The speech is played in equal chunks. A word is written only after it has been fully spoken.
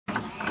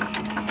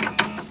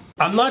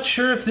I'm not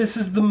sure if this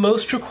is the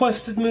most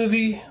requested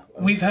movie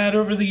we've had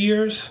over the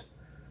years,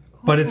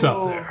 but it's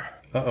up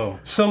there. Uh-oh.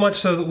 So much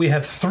so that we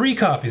have 3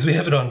 copies. We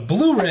have it on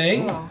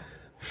Blu-ray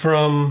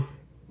from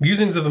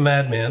Musings of a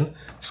Madman.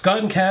 Scott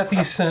and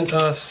Kathy sent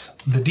us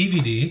the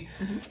DVD,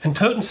 and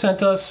Toten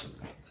sent us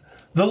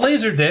the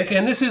Laserdisc,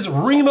 and this is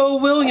Remo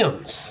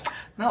Williams.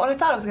 Not what I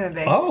thought it was going to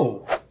be.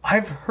 Oh,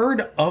 I've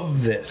heard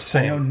of this.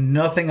 Same. I know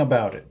nothing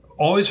about it.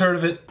 Always heard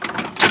of it.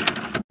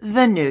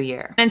 The new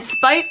year. In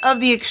spite of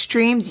the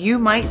extremes you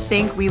might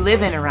think we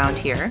live in around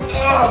here,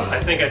 I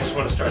think I just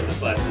want to start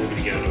this last movie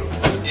to get it over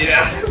with.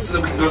 Yeah, so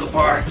that we can go to the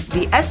bar.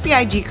 the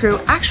SBIG crew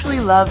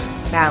actually loves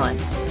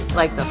balance,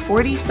 like the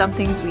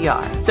 40-somethings we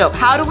are. So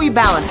how do we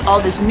balance all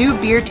this new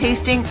beer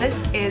tasting?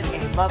 This is a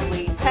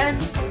lovely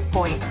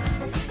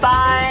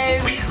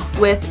 10.5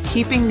 with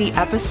keeping the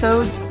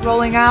episodes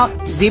rolling out.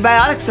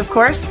 Z-Biotics, of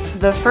course,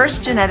 the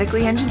first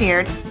genetically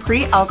engineered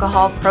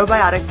pre-alcohol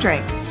probiotic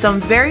drink.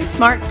 Some very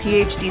smart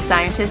PhD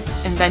scientists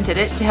invented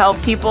it to help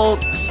people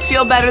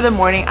feel better the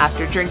morning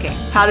after drinking.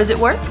 How does it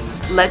work?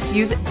 Let's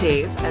use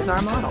Dave as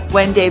our model.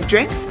 When Dave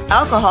drinks,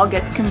 alcohol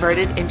gets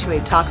converted into a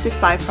toxic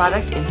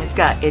byproduct in his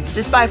gut. It's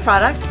this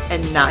byproduct,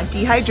 and not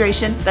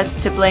dehydration, that's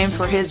to blame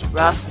for his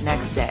rough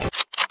next day.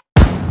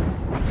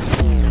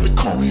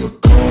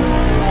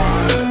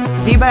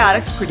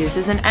 Z-Biotics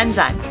produces an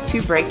enzyme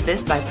to break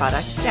this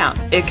byproduct down.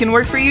 It can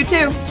work for you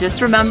too. Just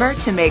remember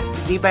to make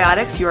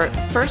Z-Biotics your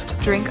first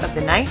drink of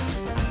the night,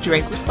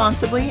 drink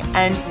responsibly,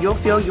 and you'll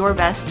feel your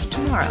best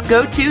tomorrow.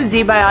 Go to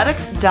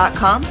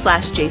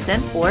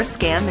zbiotics.com/Jason or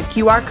scan the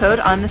QR code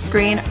on the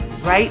screen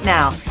right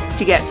now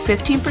to get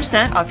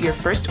 15% off your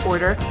first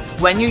order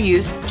when you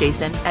use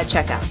Jason at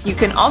checkout. You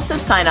can also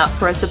sign up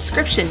for a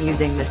subscription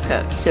using this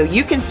code so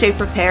you can stay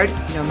prepared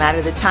no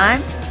matter the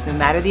time, no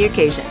matter the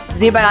occasion.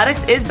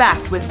 Z-Biotics is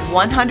backed with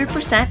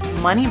 100%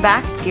 money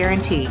back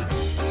guarantee.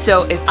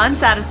 So if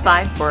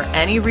unsatisfied for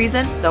any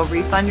reason, they'll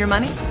refund your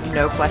money,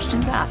 no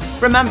questions asked.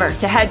 Remember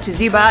to head to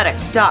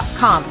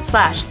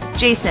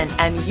zbiotics.com/Jason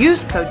and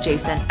use code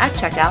Jason at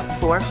checkout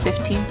for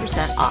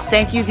 15% off.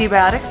 Thank you,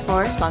 Z-Biotics,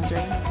 for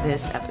sponsoring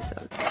this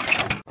episode.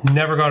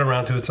 Never got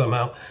around to it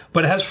somehow.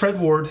 But it has Fred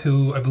Ward,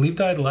 who I believe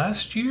died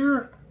last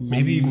year,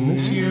 maybe even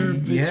this year.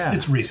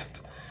 It's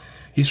recent.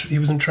 He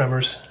was in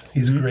Tremors.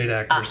 He's a great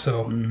actor,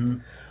 so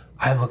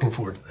I'm looking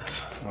forward to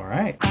this. All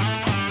right.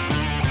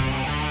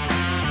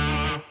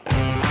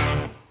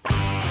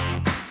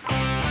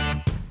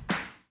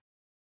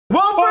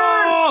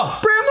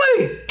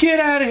 Bramley! Get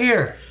out of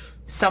here!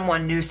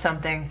 Someone knew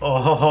something.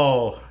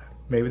 Oh,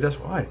 maybe that's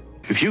why.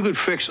 If you could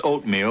fix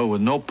oatmeal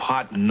with no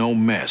pot and no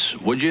mess,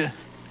 would you?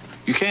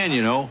 You can,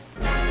 you know.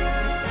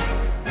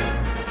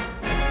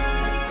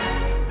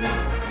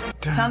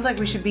 Sounds like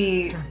we should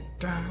be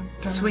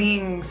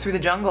swinging through the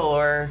jungle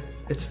or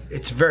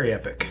It's very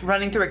epic.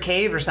 running through a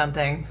cave or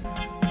something.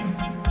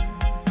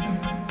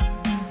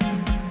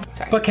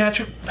 Sorry. But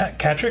Patrick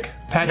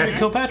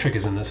Kilpatrick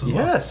is in this as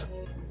well. Yes.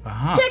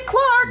 Uh-huh. Dick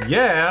Clark!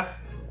 Yeah.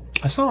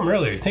 I saw him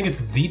earlier. You think it's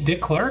the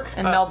Dick Clark?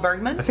 And Mel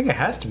Bergman? I think it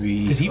has to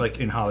be Did he like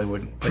in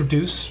Hollywood.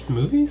 Produce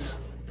movies?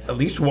 At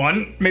least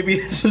one. Maybe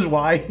this is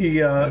why he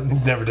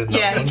Never did.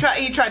 Yeah,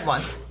 he tried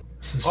once.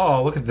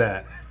 Oh, look at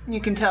that. You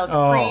can tell it's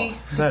Oh,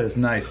 that is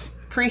nice.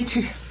 pre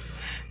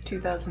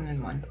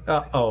 2001.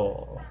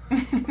 Oh.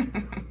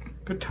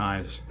 Good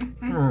times.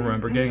 I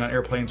remember getting on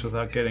airplanes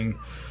without getting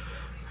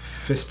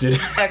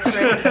fisted.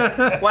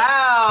 X-ray.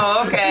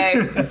 Wow,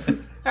 okay.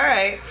 All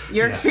right.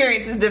 Your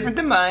experience is different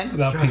than mine.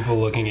 Without people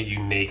looking at you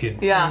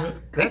naked. Yeah.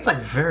 That's a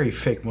very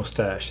fake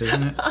mustache,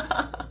 isn't it?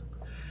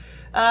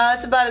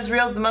 It's about as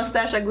real as the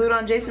mustache I glued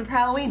on Jason for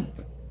Halloween.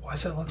 Why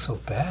does that look so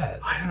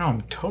bad? I don't know.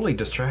 I'm totally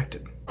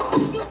distracted.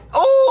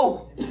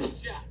 Oh!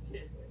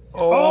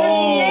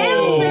 Oh!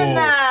 Nails in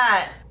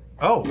that!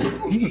 Oh,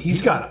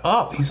 he's got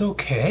up. He's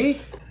okay?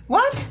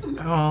 What?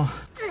 Oh.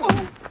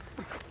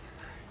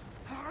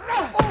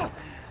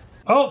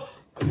 Oh!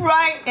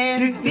 Right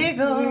in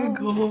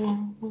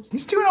giggles.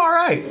 He's doing all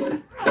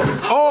right.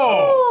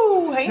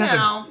 Oh! Ooh, hey That's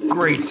now. a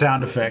great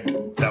sound effect.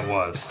 That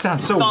was.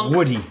 Sounds so Thunk.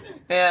 woody.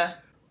 Yeah.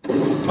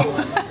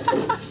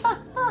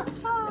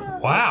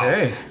 Wow.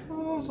 Hey.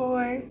 Oh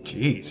boy.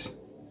 Jeez.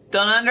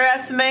 Don't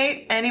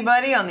underestimate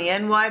anybody on the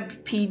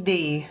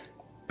NYPD.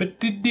 But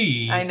did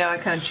I know I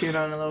kind of chewed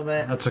on it a little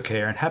bit. That's okay,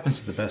 Aaron. Happens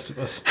to the best of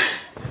us.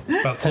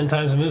 about 10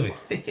 times a movie.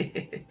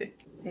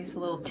 Tastes a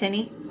little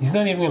tinny. He's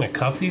not even going to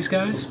cuff these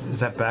guys? Is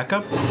that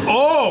backup?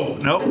 Oh!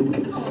 Nope.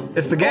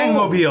 It's the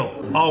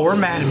gangmobile. Oh, we're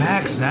Mad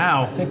Max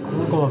now. I think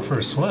we're going for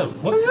a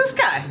swim. What? Who's this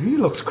guy? He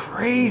looks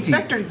crazy.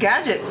 Inspector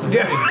Gadgets.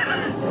 Yeah.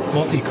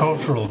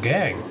 Multicultural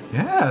gang.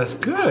 Yeah, that's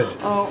good.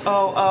 Oh.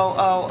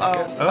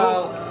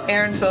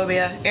 Aaron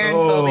phobia. Aaron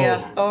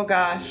phobia. Oh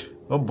gosh.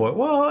 Oh boy.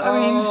 Well, I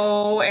mean,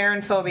 Oh,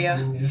 Aaron phobia.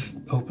 You just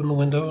open the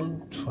window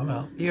and swim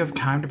out. you have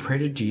time to pray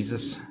to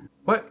Jesus.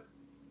 What?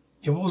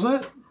 Yeah, what was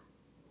that?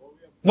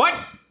 What?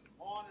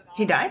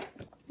 He died?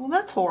 Well,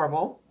 that's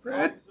horrible.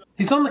 Brad?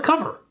 He's on the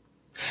cover.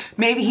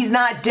 Maybe he's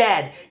not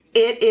dead.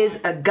 It is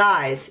a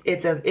guise.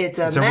 It's a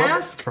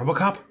mask.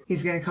 RoboCop?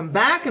 He's going to come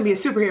back and be a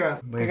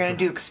superhero. They're going to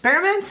do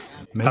experiments.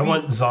 Maybe. I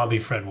want zombie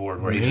Fred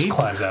Ward where he just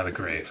climbs out of the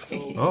grave.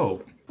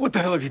 Oh. What the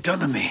hell have you done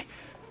to me?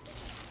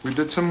 We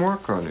did some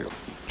work on you.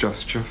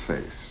 Just your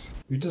face.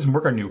 It doesn't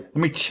work on you. Let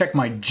me check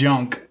my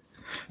junk.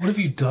 What have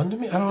you done to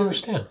me? I don't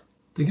understand.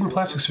 They give him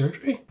plastic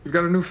surgery? You've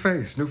got a new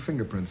face, new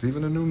fingerprints,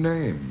 even a new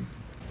name.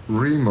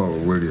 Remo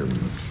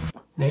Williams.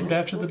 Named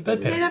after the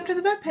Named bedpan. after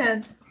the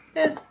bedpan.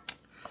 Yeah.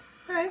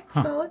 All right,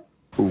 solid.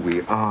 Who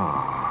we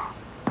are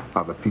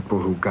the people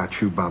who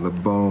got you by the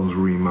balls,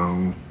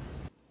 Remo.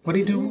 What did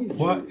he do?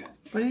 What?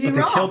 What did he do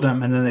They wrong? killed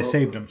him and then they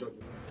saved him.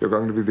 You're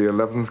going to be the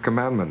 11th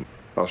commandment.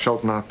 Thou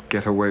shalt not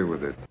get away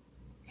with it.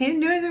 He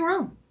didn't do anything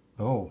wrong.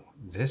 Oh,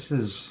 this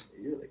is...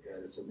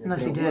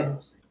 Unless he did.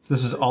 So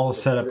this is all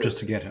set up just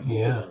to get him.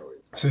 Yeah.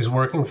 So he's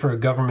working for a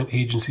government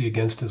agency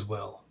against his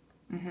will.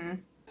 Mm-hmm.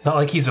 Not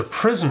like he's a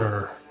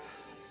prisoner.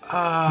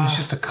 He's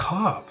just a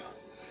cop.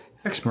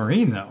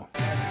 Ex-Marine, though.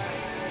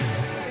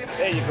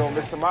 There you go,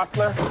 Mr.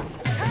 Mossler.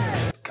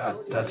 God,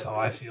 that's how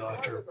I feel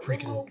after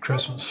freaking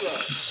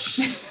Christmas.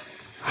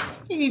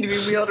 You need to be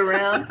wheeled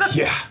around.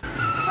 Yeah.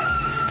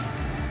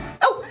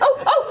 Oh!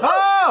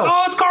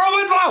 Oh, it's Carl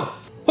Winslow!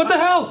 What the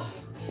hell?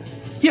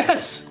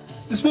 Yes!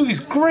 This movie's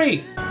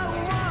great!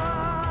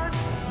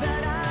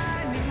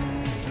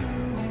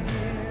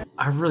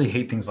 I really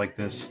hate things like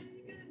this.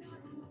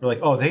 They're like,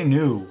 oh, they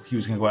knew he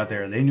was going to go out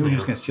there. They knew he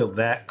was going to steal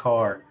that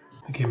car.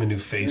 I gave him a new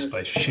face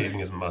by shaving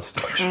his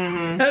mustache.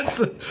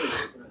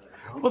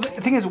 Well, the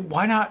thing is,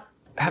 why not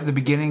have the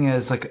beginning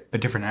as like a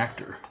different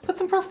actor? Put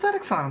some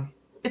prosthetics on him.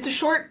 It's a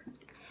short...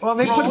 Well,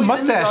 they Well, put he's in the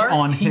mustache dark.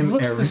 on He him.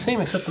 looks the same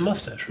except the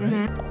mustache, right?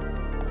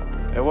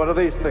 And what do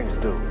these things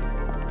do?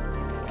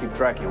 Keep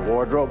track of your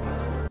wardrobe?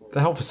 The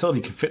whole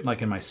facility can fit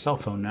like in my cell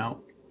phone now.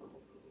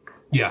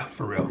 Yeah,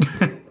 for real.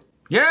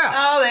 Yeah.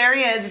 Oh, there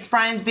he is. It's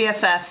Brian's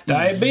BFF.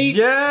 Diabetes?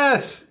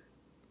 Yes.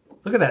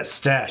 Look at that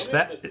stash.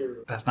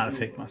 That's not a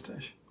fake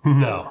mustache.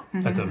 No,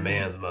 that's a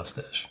man's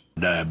mustache.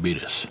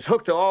 Diabetes. It's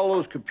hooked to all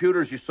those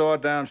computers you saw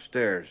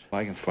downstairs.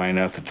 I can find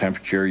out the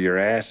temperature of your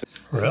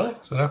ass. Really?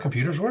 Is that how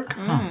computers work?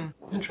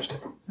 Interesting.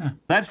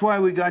 That's why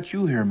we got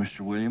you here,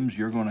 Mr. Williams.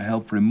 You're going to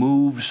help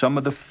remove some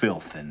of the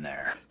filth in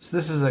there. So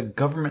this is a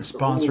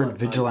government-sponsored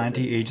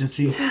vigilante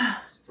agency.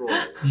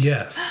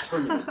 Yes.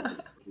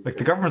 Like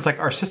the government's like,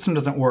 our system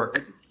doesn't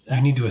work.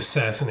 You need to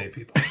assassinate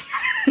people.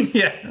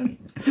 Yeah.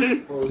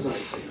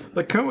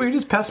 Like, can't we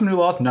just pass some new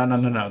laws?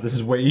 No. This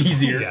is way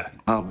easier. Yeah.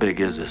 How big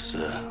is this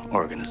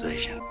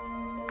organization?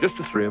 Just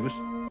the three of us.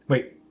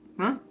 Wait.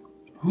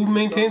 Who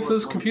maintains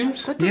those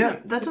computers? That doesn't, Yeah.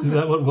 that Is doesn't,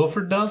 that what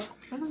Wilford does?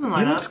 that doesn't He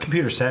line up. looks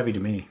computer savvy to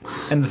me.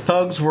 And the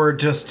thugs were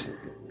just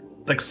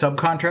like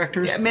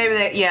subcontractors. Yeah, maybe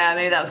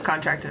that was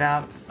contracted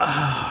out.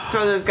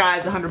 Throw those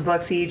guys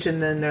 $100 each,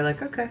 and then they're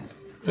like, okay,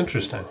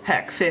 Interesting.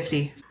 heck,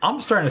 50. I'm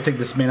starting to think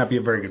this may not be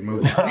a very good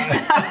movie.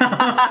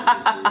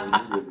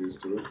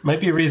 Might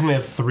be a reason we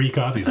have 3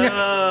 copies.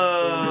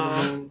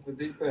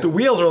 The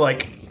wheels are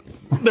like,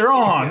 they're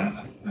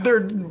on.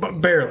 They're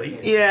barely.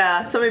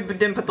 Yeah, somebody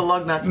didn't put the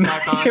lug nuts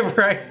back on.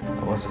 Right.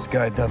 What's this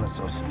guy done that's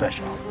so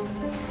special?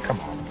 Come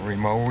on,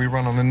 Remo. We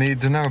run on a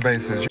need-to-know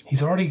basis.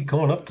 He's already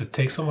going up to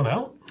take someone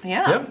out?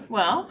 Yeah. Yep.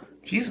 Well,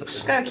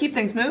 Jesus. gotta keep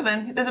things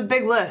moving. There's a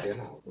big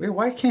list. Wait,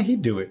 why can't he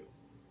do it?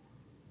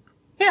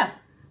 Yeah.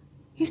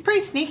 He's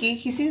pretty sneaky.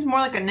 He seems more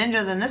like a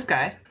ninja than this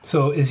guy.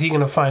 So is he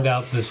going to find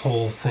out this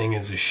whole thing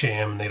is a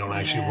sham? They don't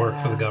actually work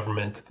for the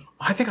government?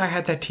 I think I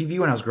had that TV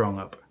when I was growing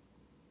up.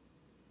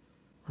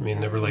 I mean,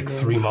 there were like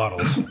 3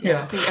 models.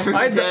 Yeah.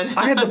 Everyone did.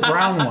 I had the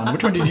brown one.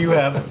 Which one did you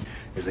have?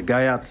 There's a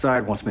guy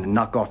outside wants me to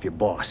knock off your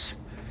boss.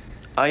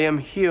 I am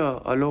here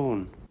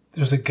alone.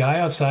 There's a guy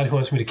outside who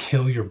wants me to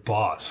kill your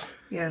boss.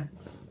 Yeah.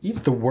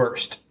 He's the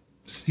worst.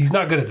 He's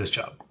not good at this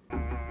job.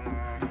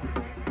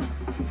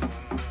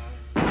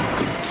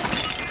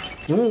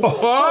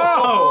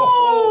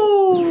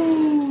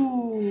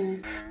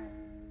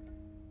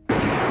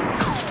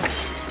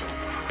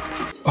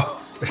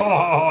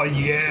 Oh,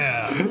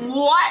 yeah.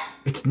 What?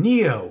 It's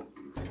Neo.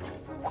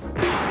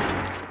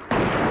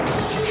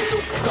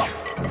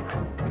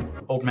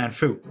 Old man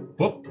Fu.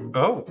 Whoop.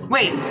 Oh.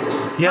 Wait.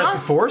 He has the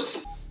Force?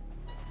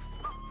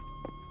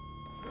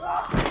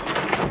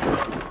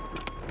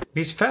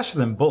 He's faster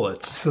than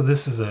bullets. So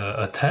this is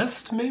a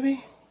test,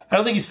 maybe? I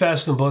don't think he's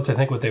faster than bullets. I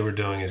think what they were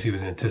doing is he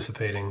was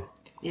anticipating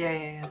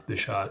Yeah. the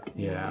shot.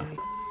 Yeah.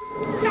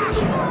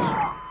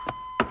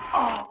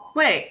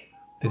 Wait.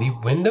 Did he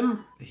wind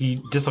him?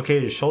 He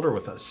dislocated his shoulder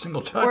with a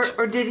single touch.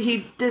 Or does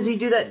he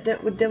do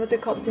that what's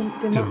it called?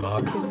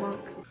 Dimmock.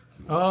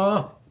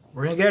 Oh,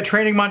 we're gonna get a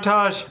training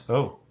montage.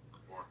 Oh.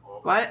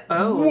 What?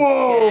 Oh.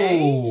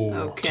 Whoa!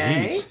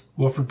 Okay. Jeez.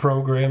 Wilford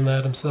programmed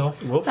that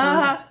himself. Wilford?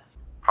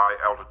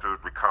 High-altitude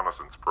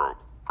reconnaissance probe.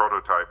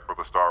 Prototype for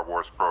the Star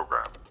Wars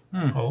program.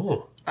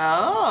 Oh.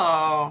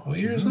 Oh. What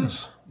year is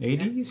this?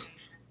 80s?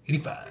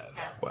 85.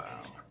 Wow.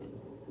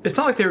 It's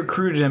not like they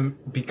recruited him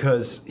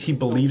because he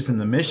believes in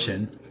the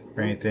mission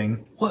or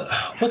anything.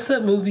 What's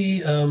that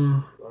movie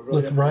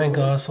with Ryan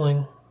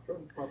Gosling?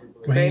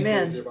 Gray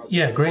Man.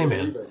 Yeah, Gray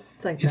Man.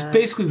 It's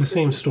basically the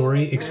same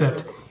story,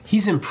 except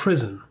he's in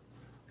prison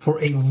for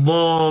a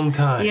long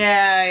time.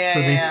 Yeah.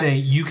 So they say,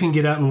 you can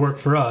get out and work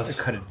for us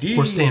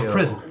or stay in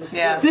prison.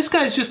 Yeah. This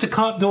guy's just a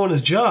cop doing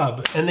his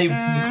job, and they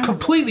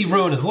completely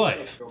ruin his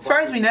life. As far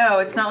as we know,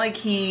 it's not like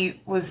he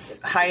was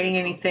hiding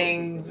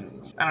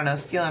anything, I don't know,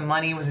 stealing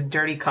money, was a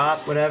dirty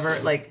cop, whatever.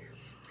 Like,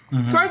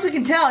 as far as we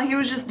can tell, he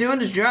was just doing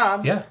his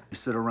job. Yeah. You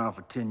sit around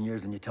for 10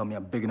 years and you tell me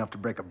I'm big enough to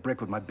break a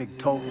brick with my big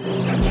toe?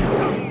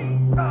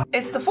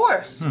 It's the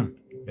Force.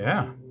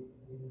 Yeah.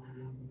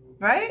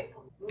 Right?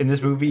 In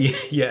this movie,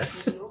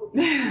 yes.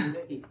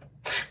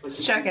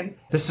 Just checking.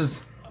 This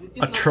is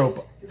a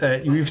trope.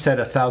 We've said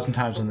 1,000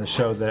 times on the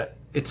show that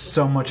it's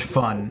so much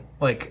fun.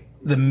 Like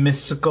the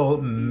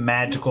mystical,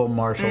 magical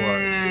martial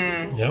arts.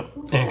 Yep.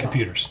 And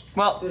computers.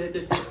 Well,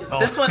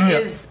 this one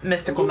is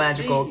mystical,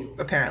 magical,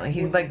 apparently.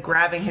 He's like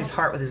grabbing his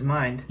heart with his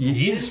mind.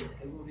 He's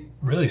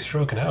really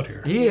stroking out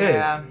here. He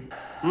is.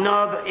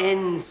 Nob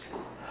ends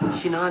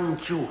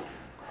Shinanju.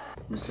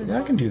 Yeah,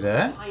 I can do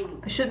that.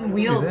 I shouldn't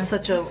wield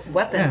such a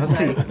weapon. Yeah, let's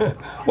see.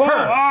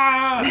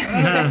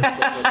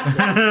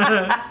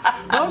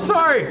 I'm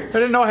sorry. I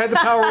didn't know I had the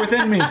power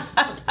within me.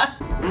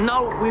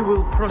 Now we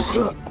will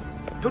proceed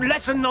to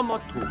lesson number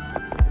 2.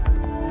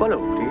 Follow,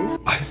 please.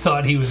 I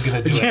thought he was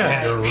going to do a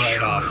header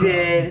right off.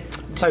 Did.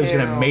 I was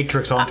going to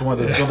matrix onto one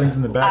of those buildings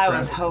in the background. I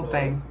was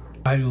hoping.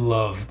 I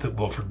love that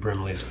Wilford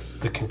Brimley's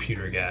the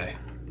computer guy.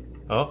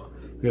 Oh,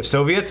 we have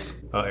Soviets?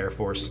 Oh, Air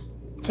Force.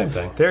 Same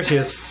thing. There she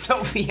is.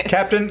 Soviets.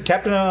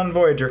 Captain on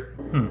Voyager.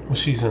 Well,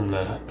 she's in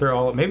They're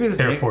all maybe this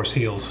Air Force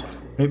heels.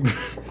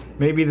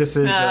 Maybe this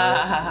is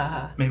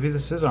maybe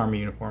this is Army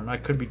uniform. I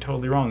could be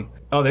totally wrong.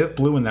 Oh, they have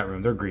blue in that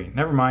room. They're green.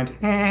 Never mind.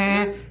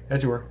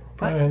 As you were.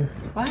 What?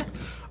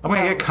 I'm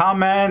gonna get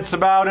comments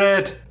about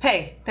it.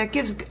 Hey, that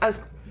gives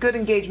us good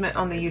engagement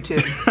on the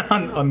YouTube.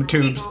 on the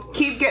tubes.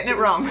 Keep getting it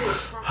wrong.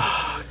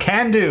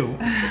 Can do.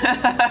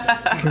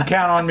 You can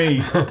count on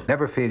me.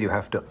 Never feel you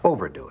have to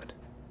overdo it.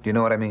 Do you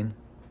know what I mean?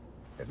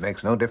 It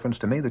makes no difference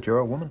to me that you're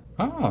a woman.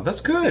 Oh,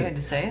 that's good. You had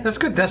to say it. That's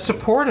good. That's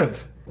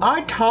supportive.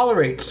 I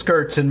tolerate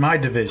skirts in my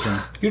division.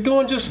 You're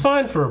doing just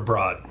fine for a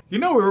broad. You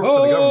know we work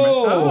for the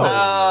government.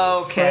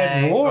 Oh,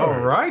 okay. All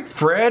right,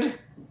 Fred.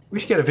 We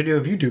should get a video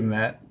of you doing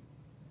that.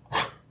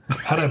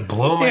 How'd I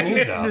blow my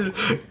knees out? I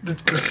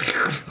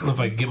don't know if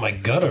I can get my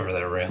gut over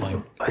that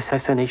railing.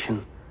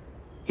 Assassination.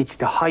 It's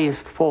the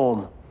highest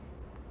form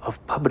of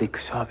public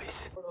service.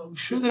 You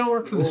sure they don't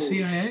work for the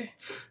CIA?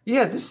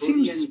 Yeah, this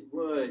seems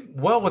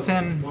well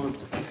within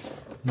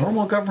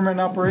normal government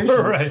operations.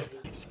 Right.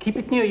 Keep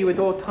it near you at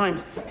all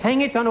times.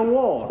 Hang it on a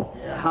wall.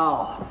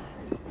 How?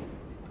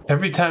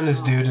 Every time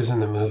this dude is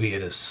in the movie,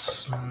 it is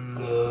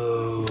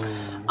slow.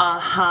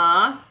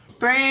 Uh-huh.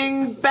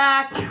 Bring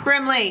back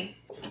Brimley.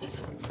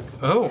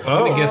 Oh. I'm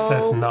gonna guess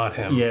that's not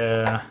him.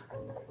 Yeah.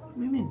 What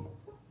do you mean?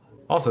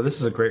 Also, this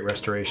is a great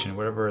restoration.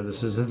 Whatever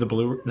this is the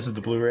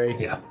Blu-ray.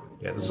 Yeah.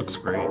 Yeah, this looks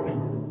great.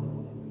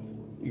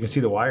 You can see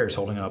the wires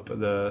holding up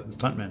the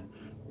stuntman.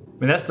 I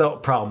mean, that's the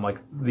problem. Like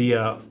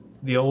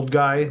the old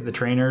guy, the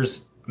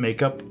trainer's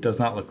makeup does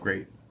not look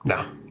great.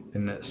 No.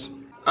 In this.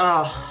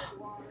 Ugh.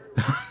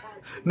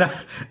 No,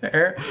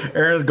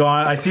 Aaron's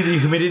gone. I see the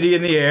humidity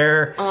in the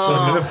air.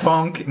 Some of the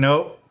funk.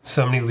 Nope.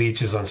 So many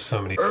leeches on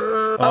so many.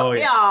 Oh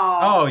yeah.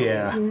 Oh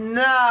yeah.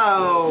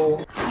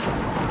 No.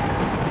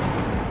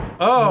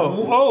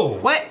 Oh.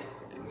 What?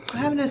 What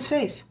happened to his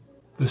face?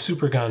 The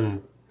super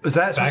gun. Was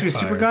that supposed to be a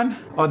super backfired.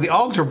 gun? Oh, the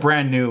AUGs were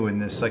brand new in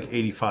this like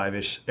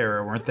 85-ish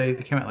era, weren't they?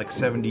 They came out like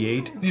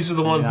 78. These are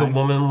the ones the 89.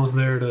 woman was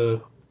there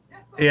to.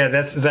 Yeah,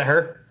 is that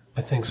her?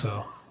 I think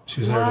so.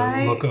 She was there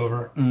to look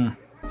over.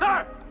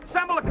 Sir,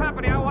 assemble a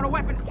company. I want a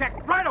weapons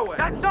check right away.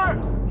 That's sir.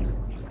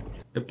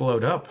 It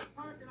blowed up.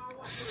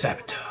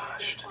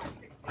 Sabotaged.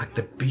 Like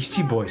the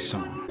Beastie Boys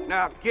song.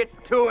 Now get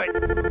to it.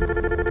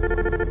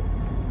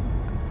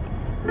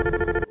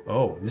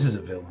 Oh, this is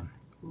a villain.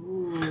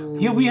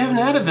 Yeah, we haven't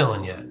had a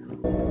villain yet.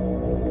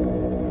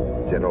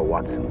 General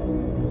Watson.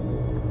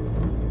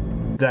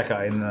 That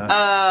guy in the.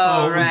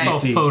 Oh, we right. saw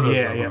DC. photos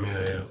Yeah, of yeah. him.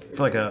 Yeah.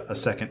 For like a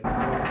second.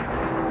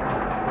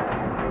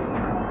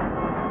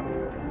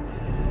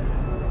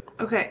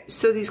 Okay,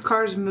 so these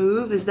cars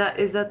move. Is that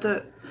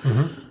the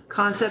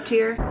concept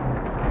here?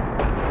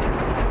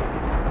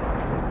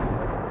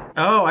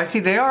 Oh, I see.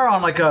 They are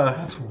on like a.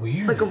 That's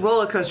weird. Like a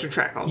roller coaster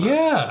track almost.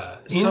 Yeah,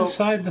 So-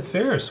 inside the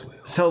Ferris wheel.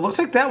 So it looks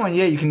like that one.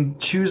 Yeah, you can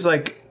choose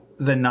like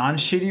the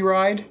non-shitty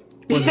ride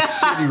or the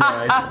shitty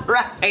ride.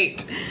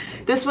 Right.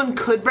 This one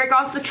could break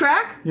off the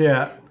track.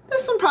 Yeah.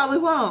 This one probably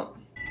won't.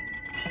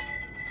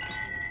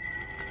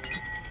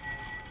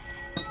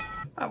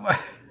 I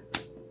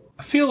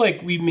feel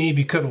like we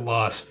maybe could have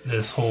lost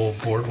this whole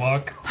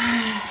boardwalk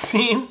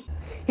scene.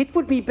 It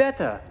would be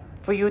better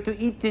for you to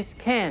eat this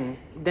can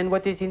than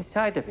what is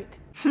inside of it.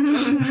 I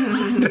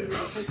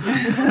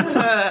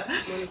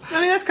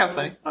mean, that's kind of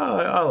funny. Oh,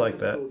 I like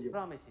that.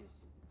 Promises.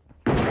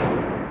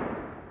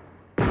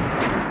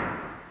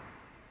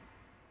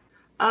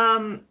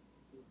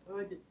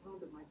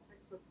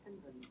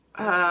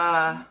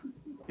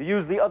 You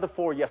used the other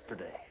 4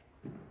 yesterday.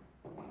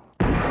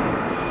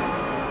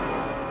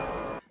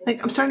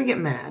 Like, I'm starting to get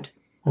mad.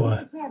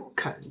 What?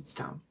 Because it's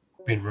dumb.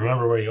 I mean,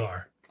 remember where you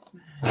are.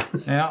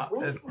 Yeah,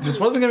 this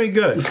wasn't gonna be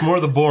good. It's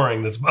more the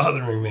boring that's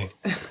bothering me.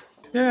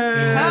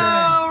 Yeah.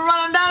 Oh,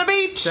 running down a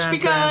beach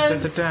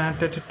because...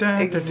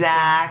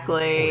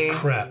 Exactly. Holy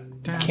crap.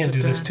 I can't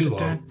do this too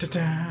long.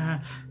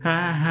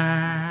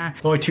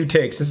 Only 2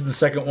 takes. This is the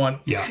second one.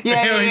 Yeah.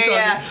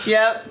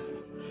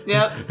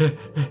 Yep.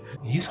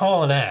 He's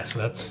hauling ass.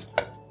 That's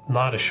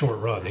not a short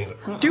run either.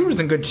 Dude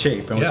was in good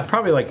shape and was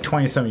probably like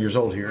 20-some years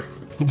old here.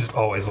 He just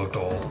always looked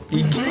old.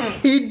 He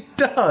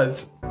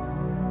does.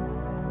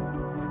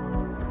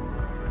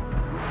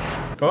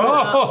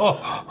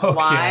 Oh, okay.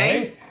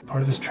 Why?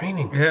 Part of his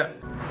training. Yeah.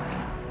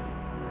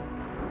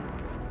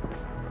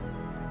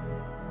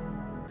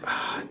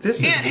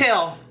 This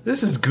Anthill.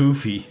 This is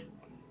goofy.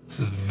 This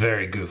is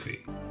very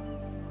goofy.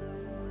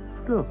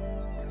 Look.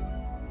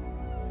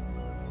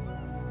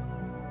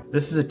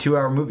 This is a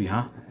 2-hour movie,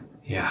 huh?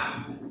 Yeah.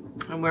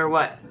 And we're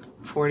what?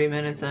 40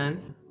 minutes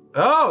in?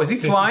 Oh, is he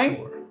flying?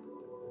 54.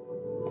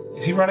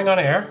 Is he running on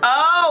air?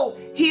 Oh,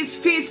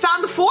 he's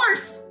found the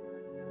Force.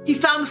 He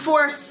found the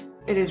Force.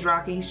 It is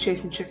Rocky. He's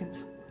chasing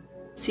chickens.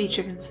 Sea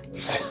chickens.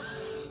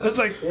 I was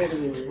like, I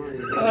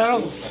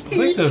don't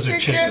think those are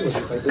chickens.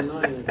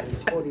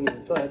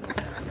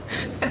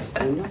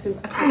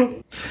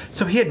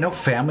 So he had no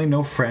family,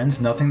 no friends,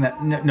 nothing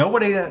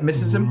nobody that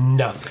misses him?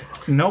 Nothing.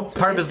 No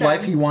part of his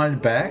life he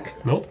wanted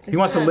back? Nope. He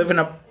wants to live in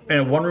a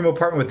one-room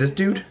apartment with this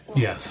dude?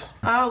 Yes.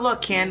 Oh,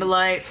 look,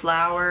 candlelight,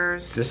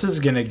 flowers. This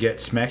is gonna get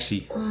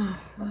smexy.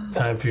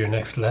 Time for your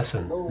next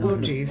lesson. Oh,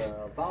 jeez.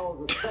 Why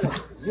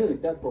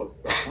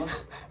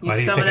do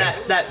you Some think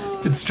of that.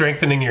 I've been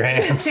strengthening your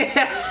hands?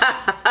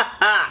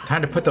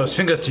 Time to put those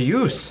fingers to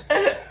use.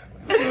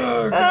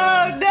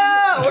 Oh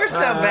no, we're so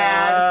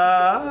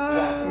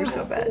bad. We're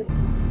so bad.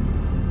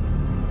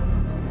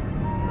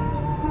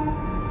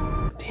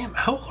 Damn,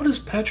 how old is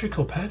Patrick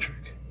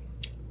Kilpatrick?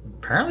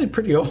 Apparently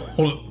pretty old.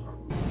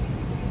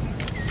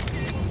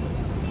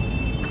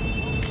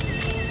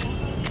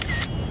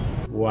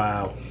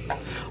 Wow. I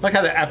like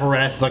how the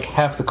apparatus is like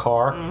half the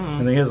car,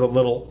 and then he has a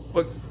little...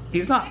 Look,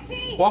 he's not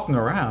walking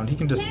around. He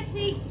can just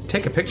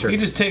take a picture. You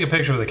can just take a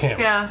picture with a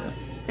camera.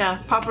 Yeah,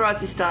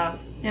 paparazzi style,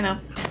 you know.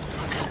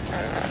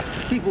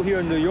 People here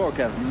in New York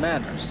have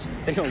manners.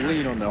 They don't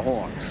lean on their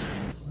horns.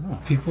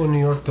 People in New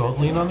York don't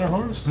lean on their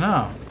horns?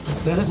 No.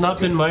 That has not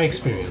been my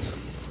experience.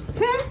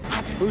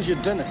 Who's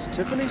your dentist,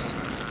 Tiffany's?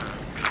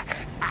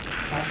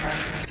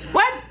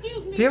 What?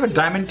 Do you have a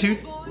diamond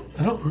tooth?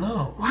 I don't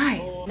know.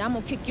 Why? Now I'm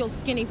gonna kick your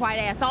skinny white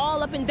ass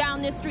all up and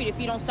down this street if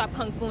you don't stop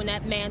kung fu in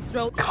that man's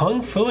throat.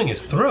 Kung fuing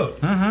his throat?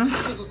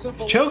 Mm-hmm.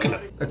 He's choking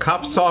him. The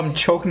cop saw him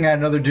choking at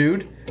another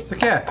dude. It's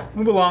like, yeah,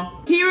 move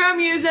along. Hero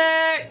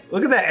music.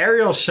 Look at that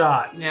aerial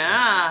shot.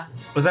 Yeah.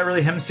 Was that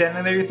really him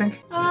standing there, you think?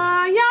 Yeah,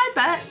 I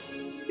bet.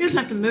 He doesn't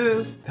have to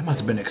move. That must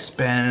have been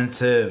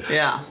expensive.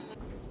 Yeah.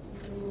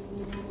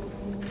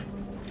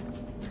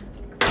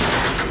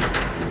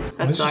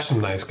 Those are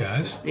some nice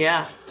guys.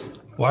 Yeah.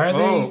 Why are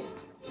they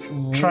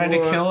trying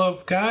to kill a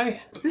guy?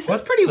 This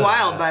is pretty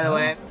wild, by the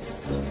way.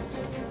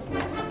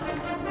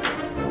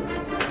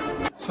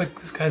 It's like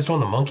this guy's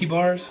doing the monkey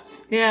bars.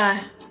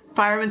 Yeah.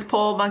 Fireman's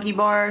pole, monkey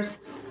bars.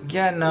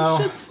 Yeah, no.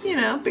 It's just, you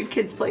know, big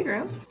kid's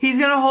playground. He's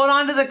gonna hold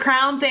on to the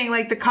crown thing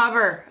like the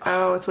cover.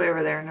 Oh, it's way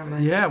over there. Never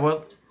mind. Yeah,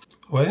 well...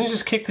 Why doesn't he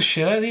just kick the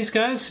shit out of these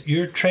guys?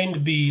 You're trained to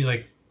be,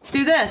 like...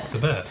 Do this.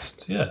 The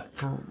best, yeah.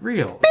 For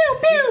real. Pew,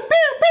 pew,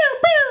 pew, pew,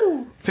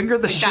 pew. Finger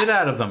the shit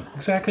out of them.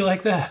 Exactly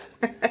like that.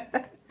 I'm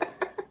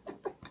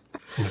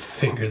gonna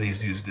finger these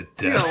dudes to He's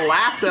death. gonna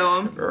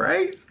lasso him.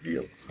 Right?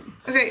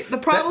 Okay, the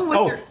problem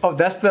with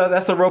that's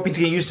the rope he's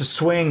gonna use to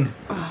swing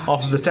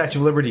off of the Statue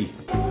of Liberty.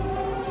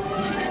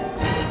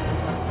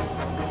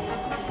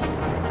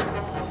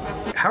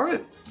 How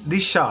are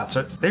these shots?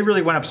 They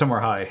really went up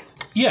somewhere high.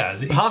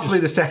 Yeah. Possibly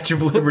the Statue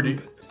of Liberty.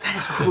 That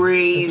is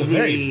crazy. It's a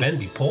very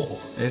bendy pole.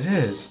 It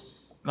is.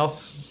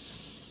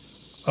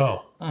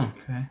 Oh.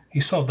 Okay. He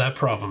solved that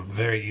problem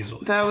very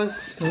easily. That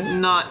was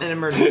not an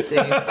emergency.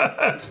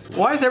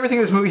 Why does everything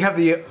in this movie have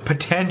the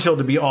potential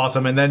to be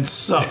awesome and then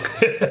suck?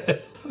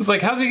 It's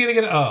like, how's he gonna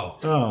get it?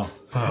 Oh.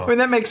 I mean,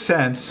 that makes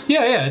sense.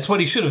 Yeah, it's what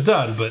he should have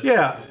done, but...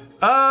 Yeah.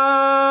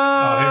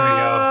 Oh, here we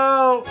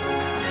go.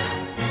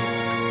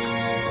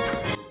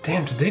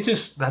 Damn, did they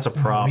just That's a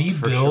prop rebuild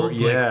for sure.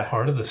 Yeah. like,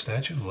 part of the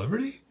Statue of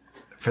Liberty?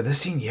 For this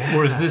scene, yeah.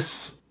 Or is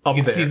this... Up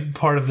you can there. see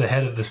part of the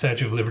head of the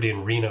Statue of Liberty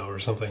in Reno or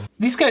something.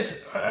 These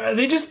guys, are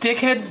they just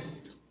dickhead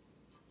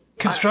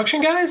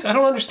construction guys? I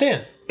don't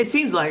understand. It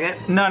seems like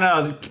it.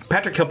 No.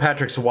 Patrick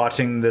Kilpatrick's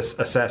watching this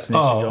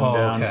assassination going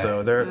down, okay.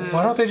 so they're...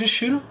 Why don't they just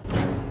shoot him?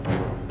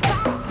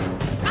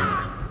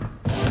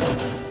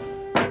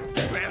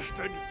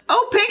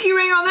 Oh, pinky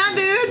ring on that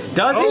dude.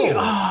 Does he?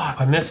 Oh,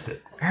 I missed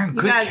it. Aaron,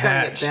 You good guys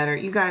gotta catch. get better.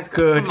 You guys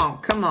Good.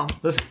 Come on.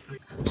 Listen.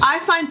 I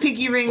find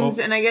pinky rings,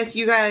 and I guess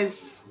you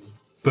guys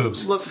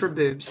Boobs. look for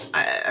boobs.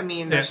 I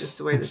mean, that's just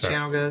the way this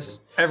channel goes.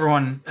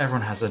 Everyone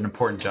has an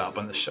important job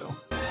on this show.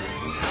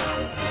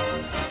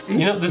 You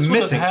know, this would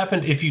have missing.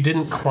 happened if you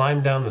didn't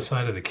climb down the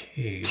side of the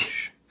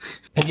cage.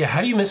 And yeah,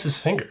 how do you miss his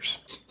fingers?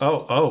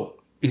 Oh.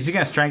 Is he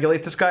going to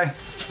strangulate this guy?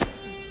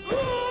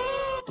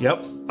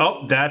 Yep.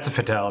 Oh, that's a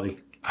fatality.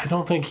 I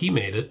don't think he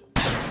made it.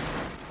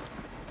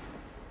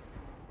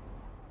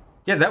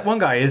 Yeah, that one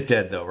guy is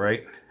dead though,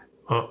 right?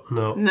 Oh,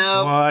 no.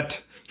 No.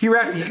 What? He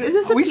wrapped. Is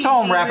this a we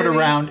saw him PG wrap it movie?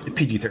 around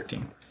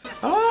PG-13.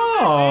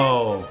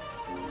 Oh.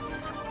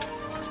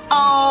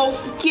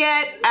 Oh,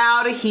 get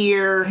out of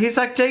here. He's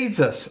like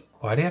Jesus.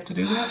 Why do you have to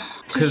do that?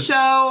 To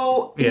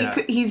show yeah.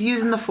 he's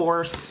using the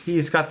Force.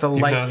 He's got the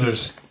Even light though feet.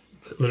 there's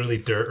literally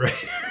dirt right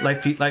here.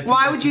 Light feet, light feet.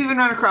 Why light would feet. you even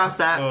run across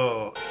that?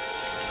 Oh.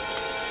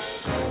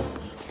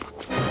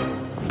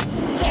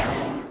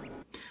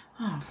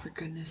 Oh, for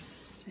goodness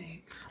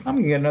sake. I'm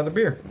going to get another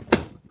beer.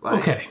 What?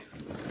 Okay.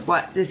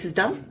 What? This is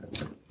dumb?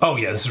 Oh,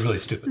 yeah, this is really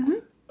stupid.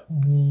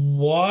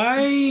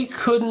 Why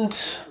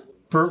couldn't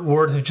Burt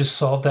Ward have just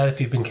solved that if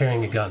he'd been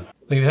carrying a gun?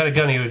 Like, if he had a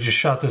gun, he would have just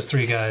shot those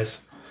 3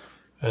 guys,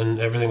 and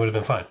everything would have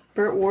been fine.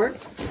 Burt Ward?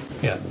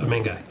 Yeah, the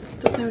main guy.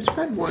 His name was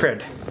Fred Ward.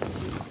 Fred.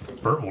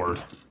 Burt Ward.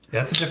 Yeah,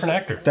 that's a different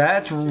actor.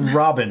 That's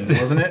Robin,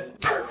 wasn't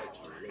it?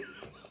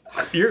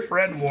 You're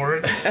Fred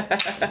Ward.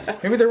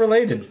 Maybe they're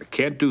related.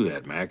 Can't do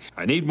that, Mac.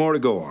 I need more to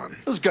go on.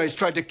 Those guys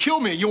tried to kill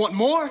me. You want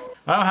more?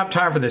 I don't have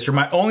time for this. You're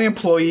my only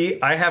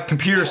employee. I have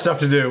computer stuff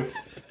to do.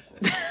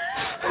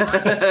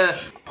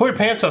 Pull your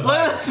pants up.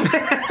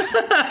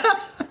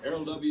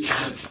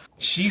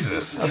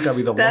 Jesus. That's got to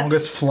be the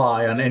longest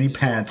fly on any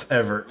pants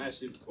ever.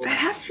 That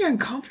has to be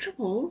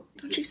uncomfortable,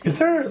 don't you think? Is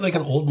there like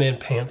an old man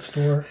pants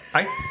store?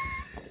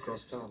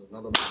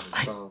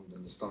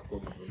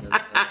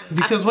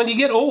 Because when you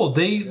get old,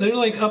 they're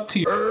like up to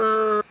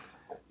your...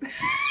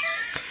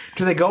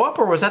 Do they go up,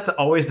 or was that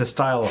always the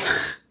style?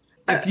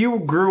 If you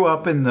grew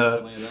up in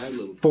the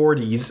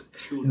 40s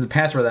and the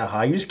pants were that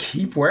high, you just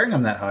keep wearing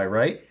them that high,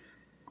 right?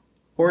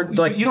 Or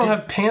like you don't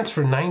have pants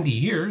for 90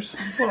 years.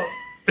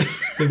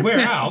 They wear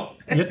out.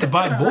 You have to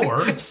buy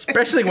more.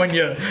 Especially when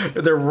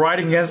they're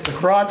riding against the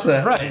crotch. The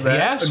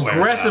ass wears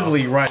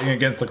aggressively out. riding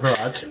against the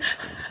crotch.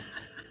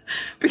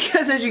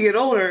 Because as you get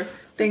older,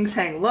 things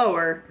hang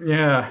lower.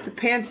 Yeah. The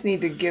pants need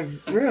to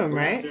give room,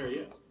 right?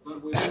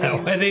 Is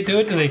that why they do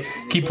it? Do they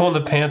keep pulling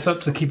the pants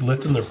up to keep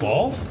lifting their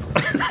balls?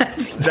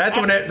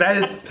 That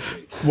is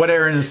what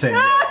Aaron is saying.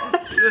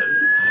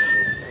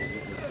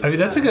 I mean,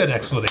 that's a good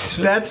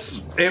explanation.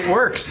 It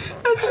works.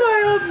 That's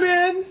my old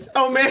man.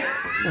 Oh man.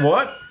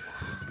 What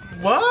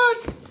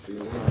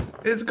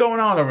is going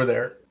on over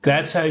there?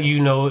 That's how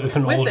you know if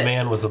an old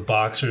man was a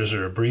boxers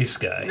or a briefs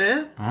guy.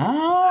 Yeah.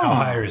 Oh. How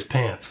high are his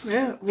pants?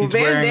 Yeah. Well,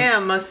 Van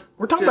Damme must.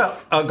 We're talking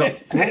about.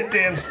 Van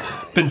Damme's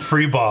been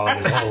freeballing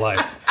his whole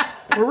life.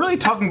 We're really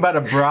talking about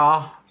a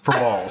bra for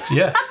balls.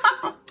 Yeah.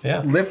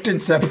 Yeah. Lift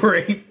and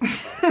separate.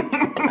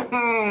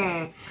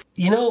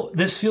 You know,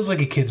 this feels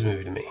like a kid's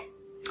movie to me.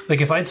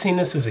 Like, if I'd seen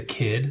this as a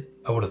kid,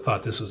 I would have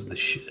thought this was the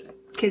shit.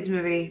 Kids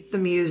movie, the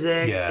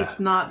music. Yeah. It's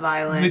not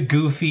violent. The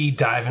goofy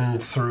diving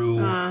through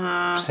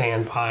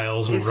sand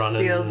piles and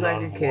running. Feels like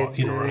on a kid's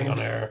movie. running on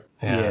air.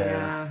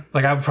 Yeah.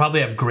 Like, I would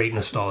probably have great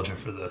nostalgia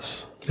for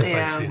this if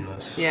Yeah. I'd seen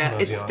this. Yeah, when I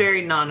was it's young.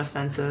 very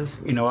non-offensive.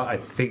 You know what? I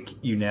think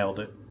you nailed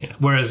it. Yeah.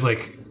 Whereas,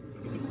 like,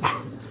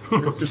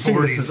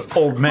 Seeing this as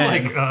old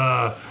men. Like,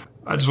 I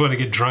just want to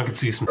get drunk and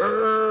see some.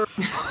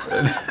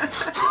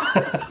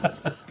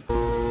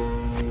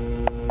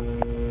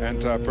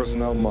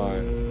 Anti-personnel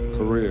mine,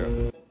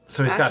 Korea.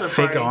 So he's got a Bachelor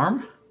fake party.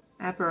 arm?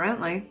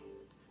 Apparently.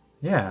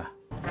 Yeah.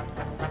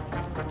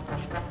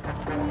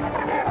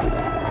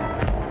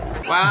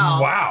 Wow.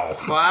 Wow.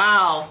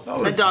 Wow.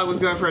 That dog was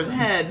going for his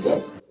head.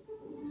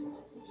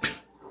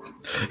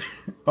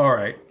 All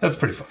right. That's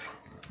pretty funny.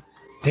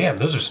 Damn,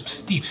 those are some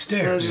steep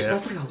stairs.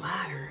 That's like a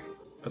ladder.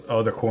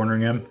 Oh, they're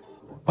cornering him?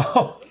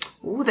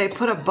 Ooh, they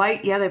put a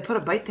bite. Yeah, they put a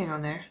bite thing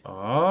on there.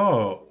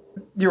 Oh.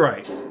 You're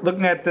right.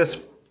 Looking at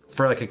this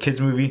for like a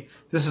kid's movie,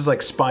 this is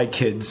like Spy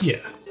Kids. Yeah.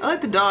 I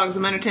like the dogs.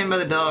 I'm entertained by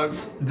the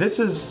dogs. This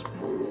is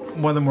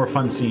one of the more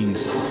fun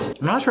scenes.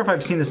 I'm not sure if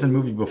I've seen this in a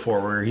movie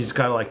before where he's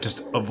got to like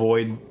just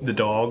avoid the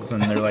dogs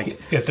and they're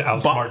like... He has to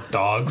outsmart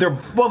dogs.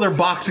 They're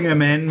boxing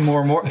him in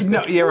more and more.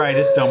 No, you're right.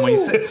 It's dumb when you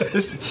say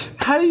this.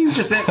 How do you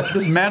just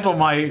dismantle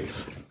my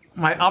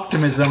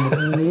optimism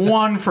with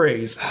one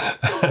phrase?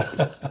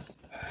 How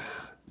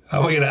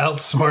are we going to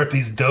outsmart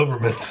these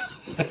Dobermans?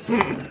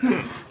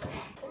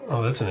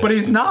 Oh, that's an But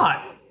he's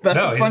not. That's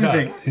the fun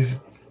thing. He's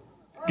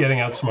getting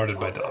outsmarted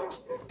by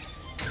dogs.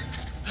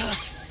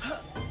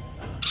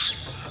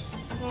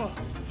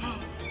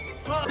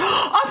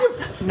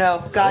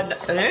 No, God,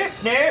 no.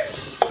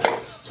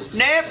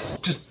 Nope.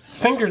 Just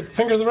finger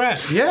the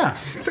rat. Yeah.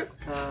 Pew, pew,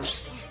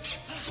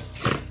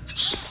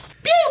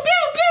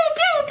 pew,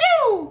 pew,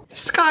 pew.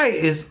 This guy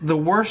is the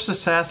worst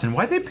assassin.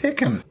 Why'd they pick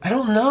him? I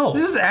don't know.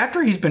 This is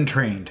after he's been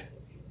trained.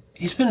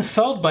 He's been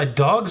felled by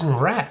dogs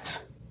and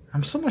rats.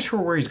 I'm still not sure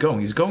where he's going.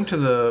 He's going to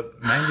the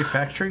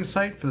manufacturing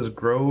site for this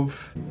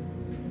grove.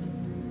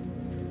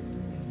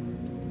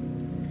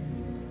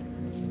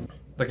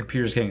 The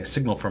computer's getting a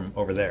signal from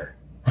over there.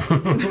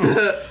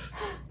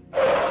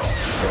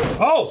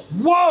 Oh,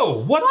 whoa!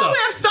 What Why the? we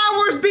have Star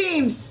Wars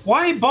beams?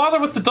 Why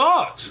bother with the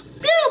dogs?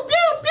 Pew,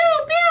 pew,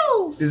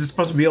 Is it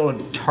supposed to be able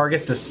to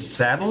target the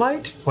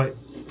satellite? Wait,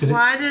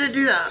 Why did it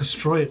do that?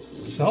 destroy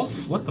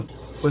itself? What the?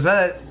 Was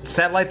that a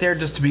satellite there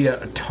just to be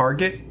a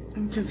target?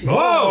 I'm confused.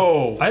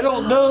 Whoa! I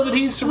don't know that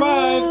he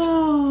survived.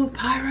 Oh,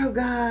 Pyro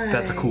Guy.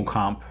 That's a cool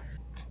comp.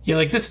 Yeah,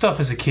 like this stuff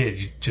as a kid,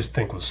 you just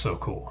think was so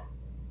cool.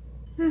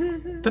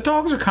 The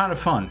dogs are kind of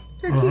fun.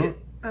 They're cute.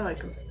 I like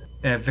them.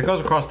 And if it goes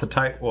across the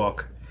tight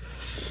walk.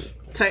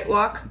 Tight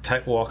walk?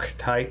 Tight walk.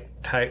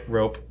 Tight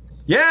rope.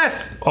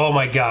 Yes! Oh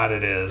my god,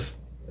 it is.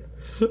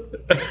 Get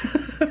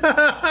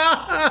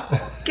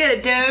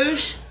it,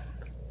 Doge.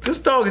 This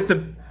dog is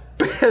the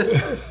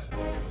best.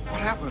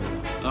 What happened?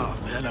 Oh,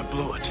 man, I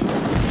blew it.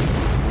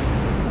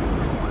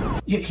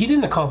 Yeah, he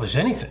didn't accomplish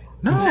anything.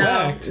 No. In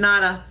fact,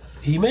 nada.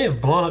 He may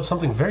have blown up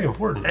something very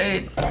important.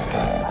 Hey.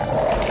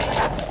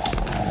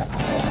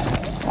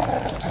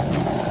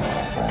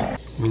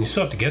 I mean, you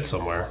still have to get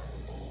somewhere.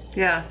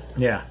 Yeah.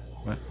 Yeah.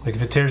 Like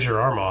if it tears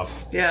your arm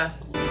off. Yeah.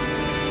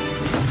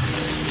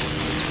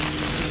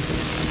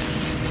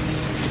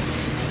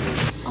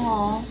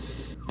 Aw.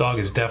 Dog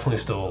is definitely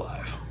still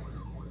alive.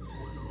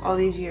 All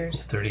these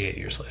years. 38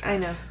 years later. I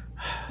know.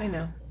 I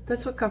know.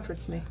 That's what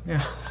comforts me.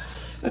 Yeah.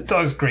 That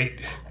dog's great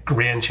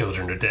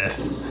grandchildren are dead.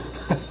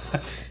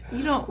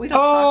 We don't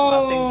talk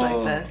about things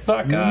like this.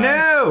 That guy.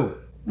 No!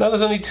 Now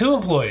there's only 2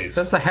 employees.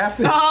 That's the half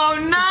the... Oh,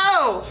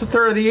 no! That's a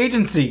third of the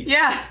agency.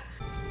 Yeah.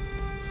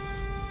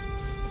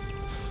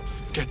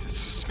 Get this,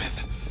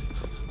 Smith.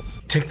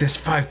 Take this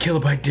 5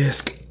 kilobyte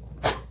disc.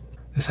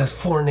 This has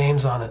 4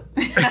 names on it.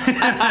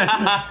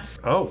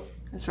 Oh.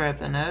 That's right up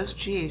the nose.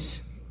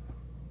 Jeez.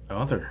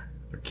 Oh, they're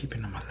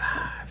keeping them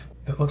alive.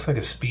 That looks like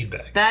a speed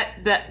bag.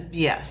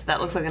 Yes, that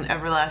looks like an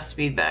Everlast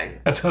speed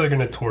bag. That's how they're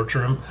gonna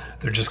torture him.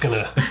 They're just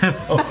gonna.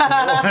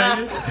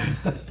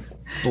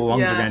 The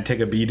lungs are gonna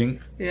take a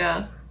beating.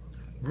 Yeah.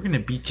 We're gonna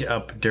beat you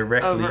up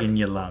directly in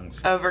your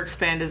lungs.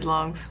 Overexpand his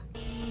lungs.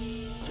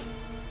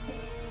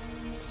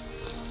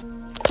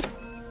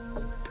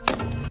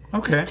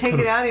 Okay. Just take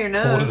it out of your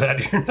nose. Pull it out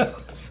of your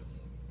nose.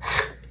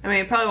 I mean,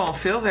 it probably won't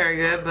feel very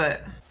good,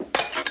 but.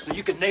 So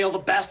you could nail the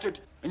bastard,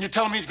 and you're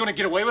telling me he's gonna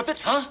get away with it,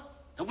 huh?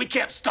 That we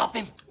can't stop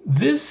him?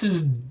 This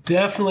is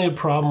definitely a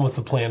problem with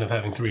the plan of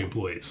having 3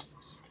 employees.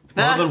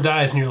 One of them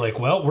dies, and you're like,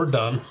 well, we're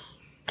done.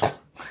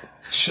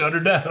 Shut her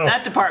down.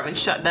 That department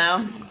shut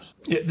down.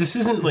 Yeah, this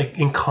isn't like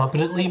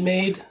incompetently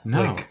made.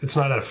 No. Like, it's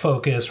not out of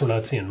focus. We're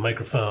not seeing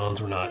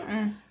microphones. We're not.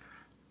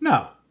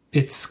 No.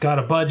 It's got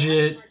a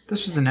budget.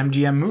 This was an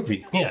MGM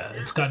movie. Yeah,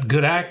 it's got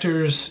good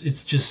actors.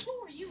 It's just,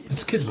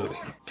 it's a kid's movie.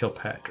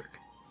 Kilpatrick.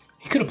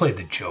 He could have played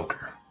the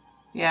Joker.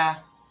 Yeah.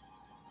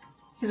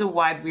 He's a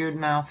wide, weird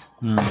mouth.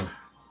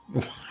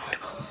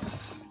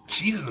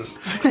 Jesus.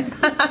 That's like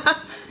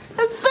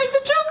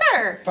the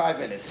Joker. 5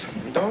 minutes.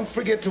 Don't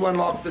forget to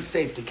unlock the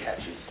safety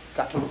catches.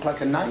 Got to look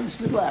like a nice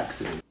little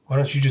accident. Why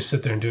don't you just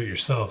sit there and do it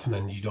yourself, and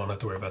then you don't have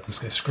to worry about this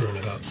guy screwing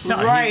it up? No,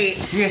 right.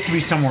 He has to be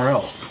somewhere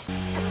else.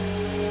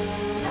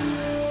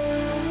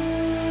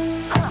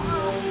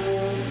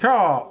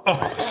 Oh.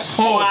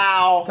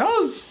 Wow.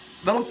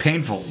 That looked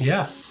painful.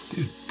 Yeah.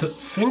 Dude,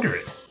 finger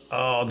it.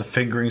 Oh, the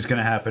fingering's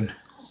gonna happen.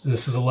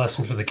 This is a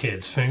lesson for the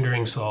kids.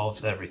 Fingering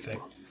solves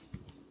everything.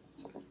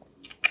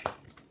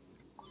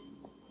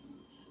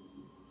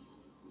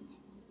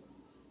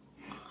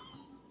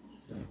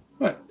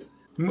 What?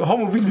 The whole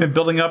movie's been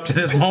building up to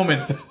this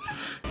moment.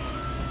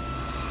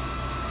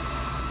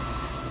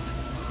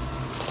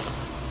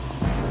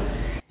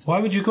 Why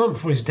would you go in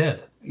before he's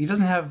dead? He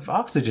doesn't have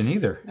oxygen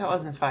either. That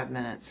wasn't 5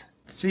 minutes.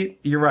 See,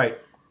 you're right.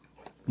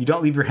 You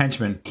don't leave your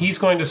henchman. He's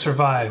going to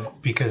survive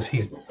because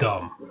he's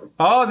dumb.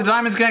 Oh, the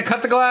diamond's gonna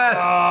cut the glass!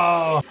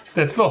 Oh,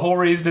 that's the whole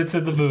reason it's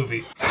in the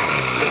movie.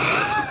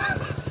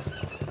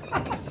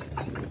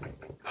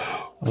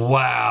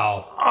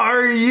 Wow.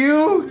 Are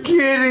you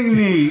kidding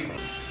me?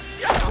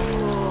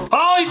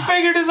 Oh, he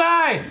fingered his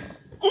eye!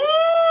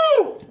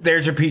 Ooh!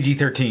 There's your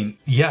PG-13.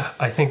 Yeah,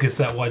 I think it's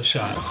that one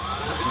shot.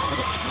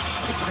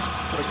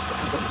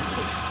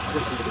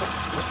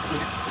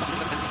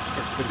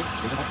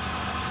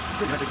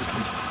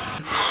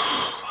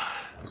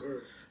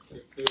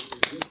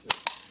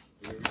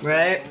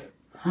 Right?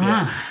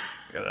 Yeah.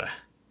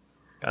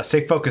 Gotta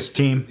stay focused,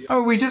 team.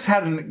 Oh, we just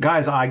had a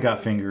guy's eye got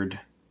fingered.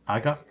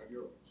 Eye got?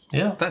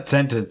 Yeah. That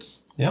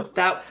sentence. Yep.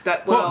 Well,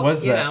 what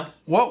was that? Know.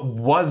 What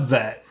was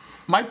that?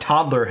 My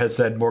toddler has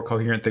said more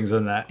coherent things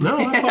than that. No,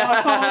 I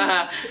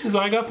thought his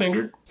eye got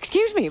fingered.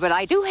 Excuse me, but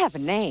I do have a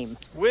name.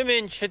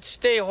 Women should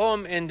stay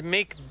home and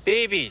make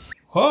babies.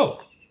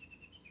 Whoa.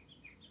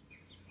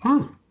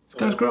 This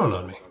guy's growing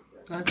on me.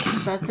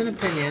 That's an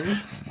opinion.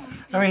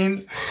 I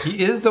mean,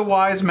 he is the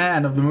wise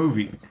man of the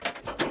movie.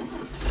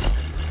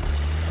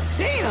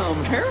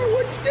 Damn, Harold,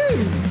 what'd you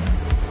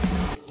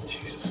do?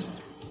 Jesus.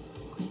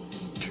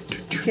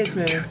 Kids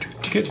movie.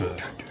 Kids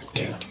movie.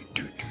 Yeah.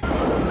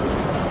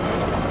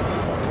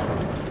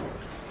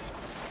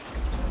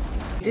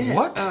 Did.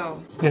 What?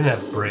 Oh. He didn't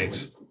have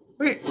brakes.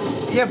 Wait,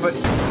 yeah, but...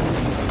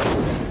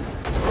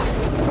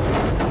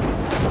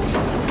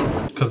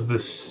 Because the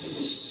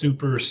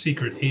super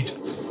secret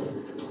agents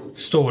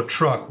stole a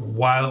truck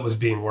while it was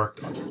being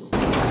worked on.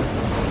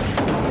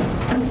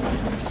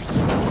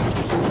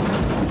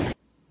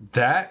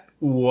 That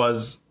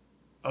was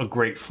a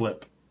great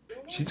flip.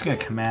 She's going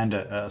to command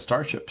a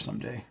starship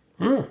someday.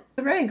 The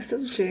ranks,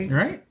 doesn't she?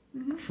 Right?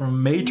 Mm-hmm.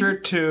 From major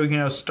to,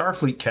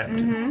 Starfleet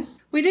captain. Mm-hmm.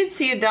 We did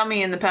see a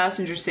dummy in the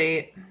passenger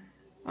seat.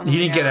 He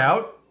didn't get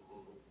out?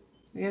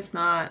 I guess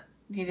not.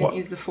 He didn't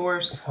use the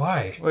force.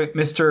 Why? Wait,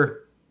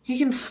 Mr. He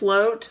can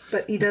float,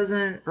 but he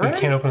doesn't... He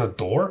can't open a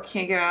door?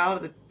 Can't get out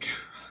of the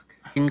truck.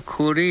 In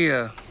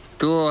Korea,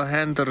 door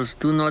handles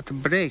do not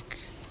break.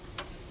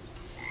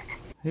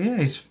 Yeah,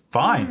 he's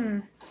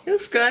fine. He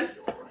looks good.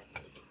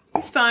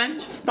 He's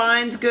fine.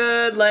 Spine's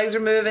good. Legs are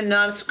moving.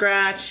 Not a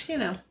scratch.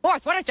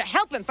 Fourth, why don't you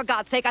help him, for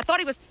God's sake? I thought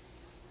he was...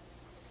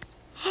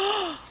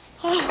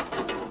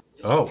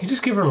 Oh. Did he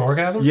just give her an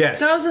orgasm? Yes.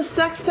 That was a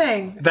sex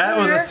thing. That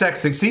was a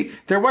sex thing. See,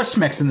 there was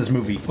schmex in this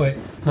movie. Wait,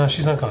 no,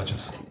 she's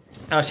unconscious.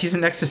 She's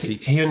in ecstasy.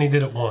 He only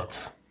did it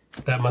once.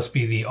 That must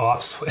be the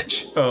off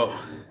switch. Oh.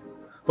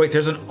 Wait,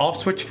 there's an off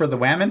switch for the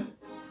whammon?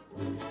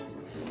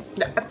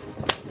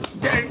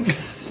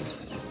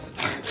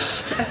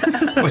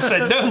 Wish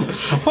I'd known this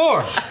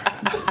before.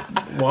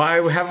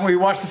 Why haven't we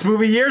watched this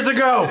movie years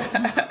ago?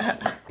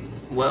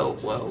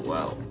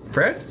 Whoa.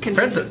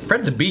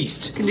 Fred's a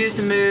beast. Can do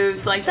some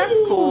moves. That's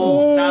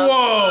cool. That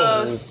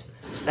was close.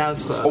 That was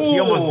close. He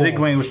almost zigged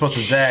when he was supposed to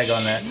zag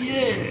on that.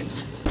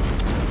 Shit.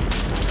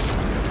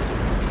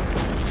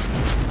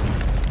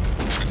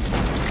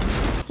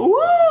 Ooh,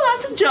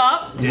 that's a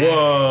jump.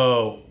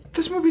 Whoa.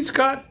 This movie's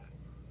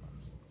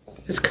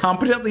is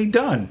competently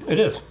done. It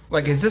is.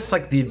 Is this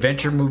like the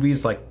adventure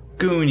movies like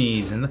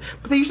Goonies?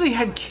 But they usually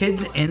had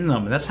kids in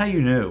them, and that's how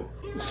you knew.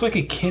 It's like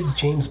a kid's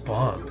James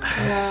Bond.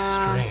 That's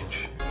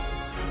strange.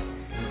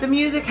 The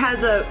music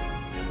has a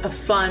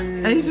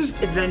fun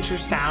adventure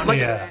sound.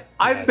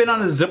 I've been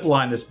on a zip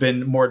line that's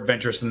been more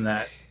adventurous than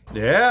that.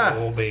 Yeah.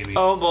 Oh, baby.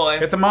 Oh, boy.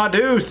 Get the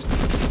Madu's.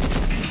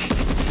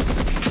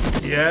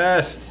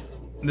 Yes.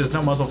 There's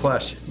no muzzle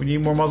flash. We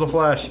need more muzzle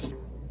flash.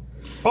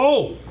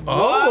 Oh.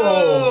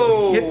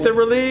 Oh. Hit the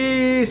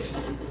release.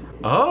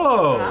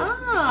 Oh.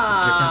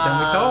 Different than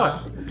we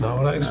thought. Not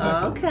what I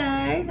expected.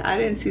 Okay. I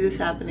didn't see this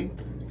happening.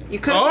 You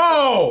could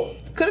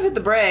have hit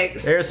the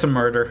brakes. There's some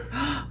murder.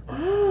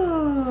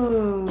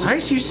 Ooh.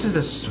 Nice use of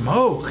the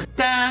smoke.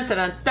 Da, da,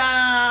 da,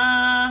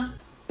 da.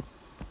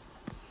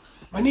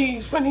 My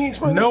knees.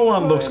 No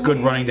one looks good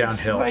running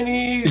downhill. My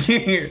knees.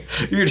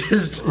 You're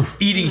just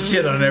eating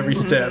shit on every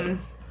step.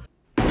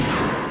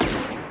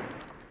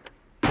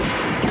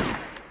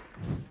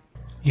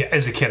 Yeah,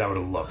 as a kid, I would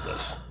have loved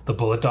this. The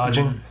bullet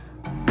dodging.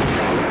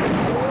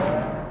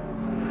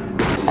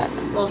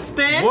 Little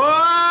spin.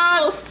 What?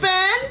 Little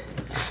spin.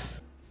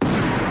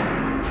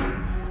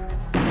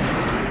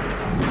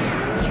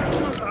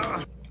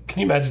 Can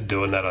you imagine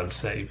doing that on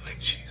set? You'd be like,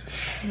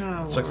 Jesus.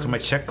 Oh, It's like, so my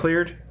check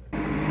cleared.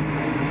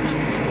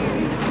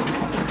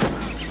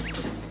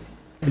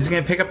 He's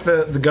gonna pick up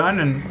the gun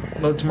and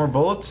load some more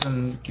bullets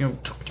and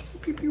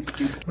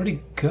Where'd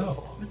he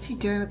go? What's he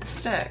doing with the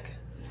stick?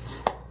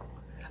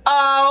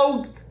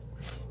 Oh!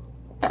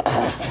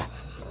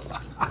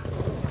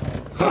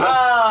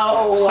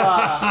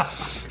 Oh!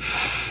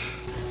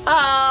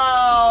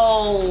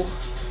 Oh!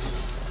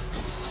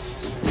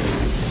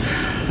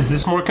 Is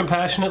this more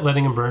compassionate,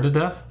 letting him burn to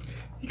death?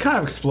 He kind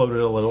of exploded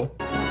a little.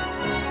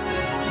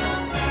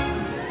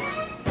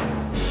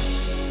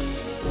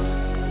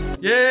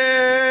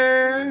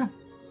 Yeah!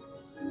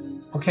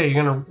 Okay,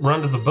 you're gonna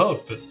run to the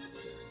boat, but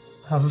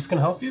how's this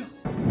gonna help you?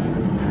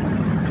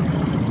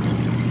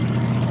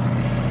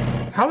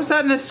 How is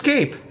that an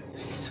escape?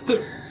 I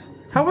swear.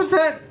 How was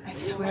that? I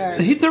swear.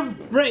 They're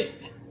right.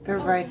 They're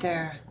right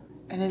there.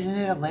 And isn't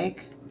it a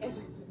lake?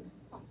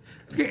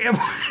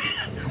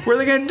 What are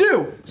they gonna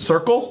do?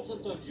 Circle?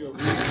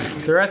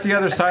 They're at the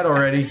other side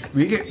already.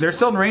 They're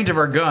still in range of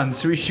our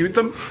guns. Should we shoot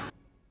them?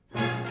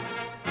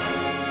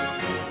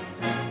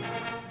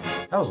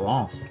 That was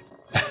long.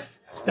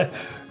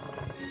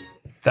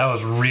 That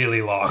was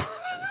really long.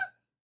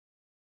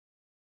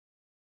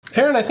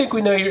 Aaron, I think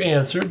we know your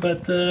answer,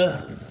 but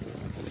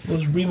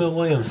was Remo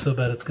Williams so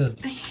bad it's good?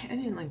 I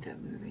didn't like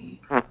that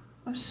movie.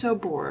 I'm so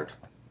bored.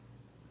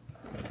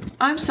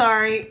 I'm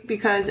sorry,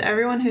 because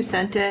everyone who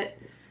sent it,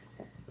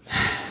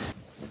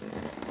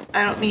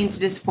 I don't mean to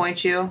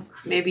disappoint you.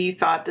 Maybe you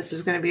thought this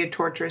was going to be a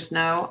torturous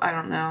no. I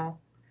don't know.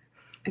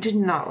 I did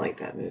not like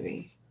that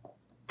movie.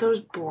 That was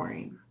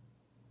boring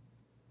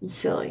and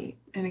silly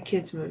and a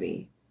kid's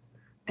movie.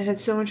 It had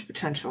so much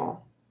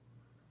potential.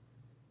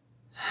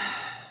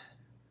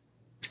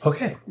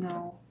 Okay.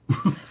 No.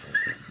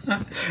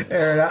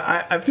 Aaron,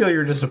 I feel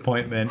your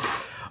disappointment.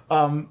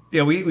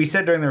 We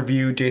said during the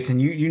review, Jason,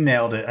 you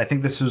nailed it. I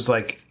think this was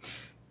like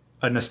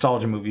a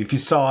nostalgia movie. If you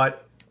saw it,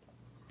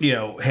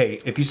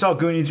 hey, if you saw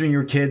Goonies when you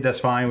were a kid, that's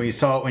fine. When you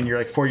saw it when you're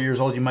like 4 years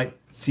old, you might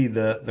see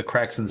the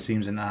cracks and the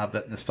seams and not have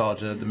that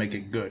nostalgia to make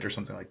it good or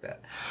something like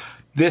that.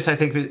 This, I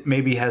think, it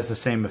maybe has the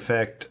same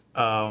effect.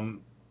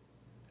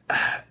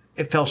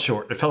 It fell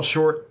short. It fell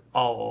short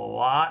a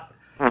lot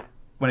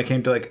when it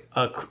came to like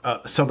a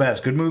so bad it's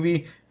good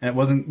movie, and it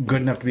wasn't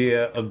good enough to be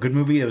a good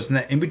movie. It was in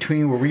that in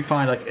between where we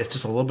find like it's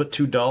just a little bit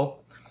too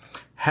dull.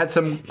 Had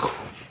some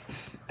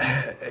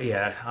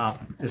Yeah,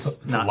 it's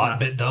a lot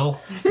bit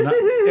dull.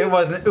 It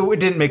wasn't. It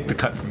didn't make the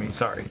cut for me.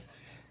 Sorry.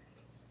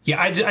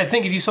 Yeah, I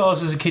think if you saw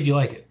this as a kid, you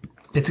like it.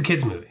 It's a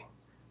kids movie.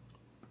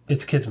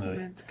 It's a kids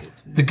movie.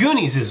 The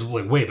Goonies is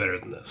like way better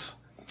than this.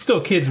 It's still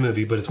a kids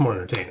movie, but it's more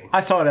entertaining.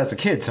 I saw it as a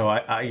kid, so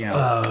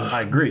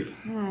I agree.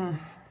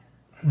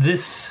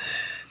 This,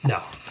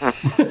 no,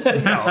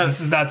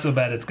 this is not so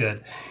bad. It's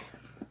good.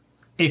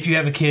 If you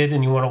have a kid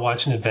and you want to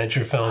watch an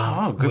adventure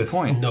film with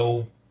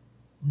no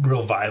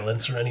real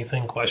violence or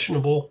anything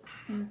questionable,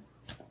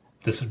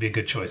 this would be a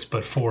good choice.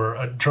 But for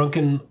a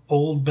drunken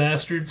old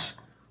bastards,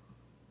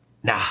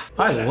 nah.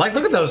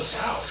 Look at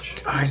those.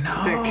 I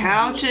know. The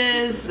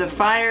couches, the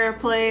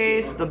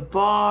fireplace, the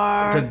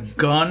bar. The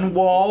gun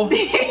wall.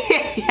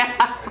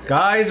 Yeah.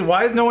 Guys,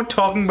 why is no one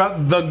talking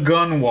about the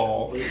gun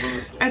wall?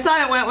 I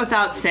thought it went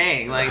without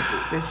saying. Like,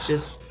 it's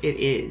just, it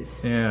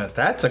is. Yeah,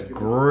 that's a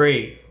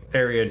great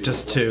area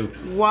just to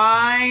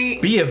Why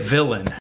be a villain.